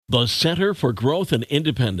The Center for Growth and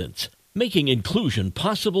Independence, making inclusion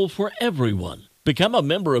possible for everyone. Become a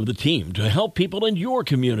member of the team to help people in your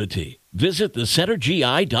community. Visit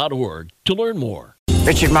thecentergi.org to learn more.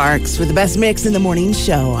 Richard Marks with the best mix in the morning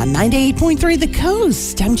show on 98.3 The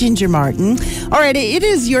Coast. I'm Ginger Martin. All right, it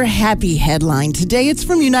is your happy headline. Today it's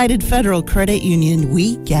from United Federal Credit Union.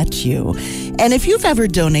 We get you. And if you've ever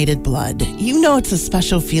donated blood, you know it's a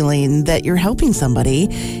special feeling that you're helping somebody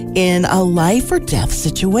in a life or death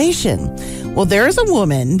situation. Well, there is a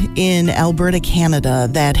woman in Alberta, Canada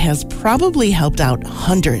that has probably helped out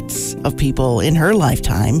hundreds of people in her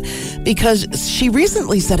lifetime because she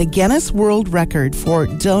recently set a Guinness World Record for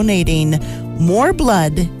donating more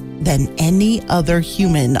blood than any other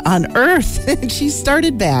human on Earth. She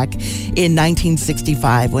started back in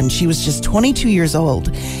 1965 when she was just 22 years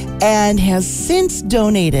old and has since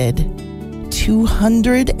donated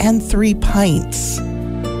 203 pints.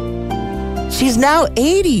 She's now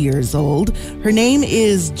 80 years old. Her name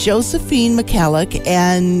is Josephine McCulloch,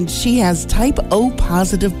 and she has type O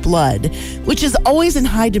positive blood, which is always in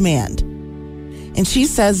high demand. And she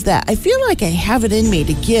says that, I feel like I have it in me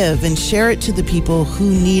to give and share it to the people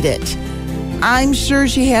who need it. I'm sure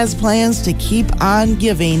she has plans to keep on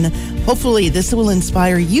giving. Hopefully this will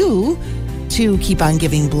inspire you to keep on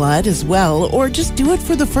giving blood as well, or just do it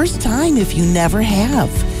for the first time if you never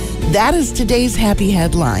have. That is today's happy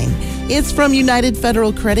headline. It's from United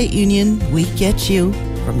Federal Credit Union. We get you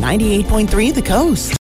from 98.3 The Coast.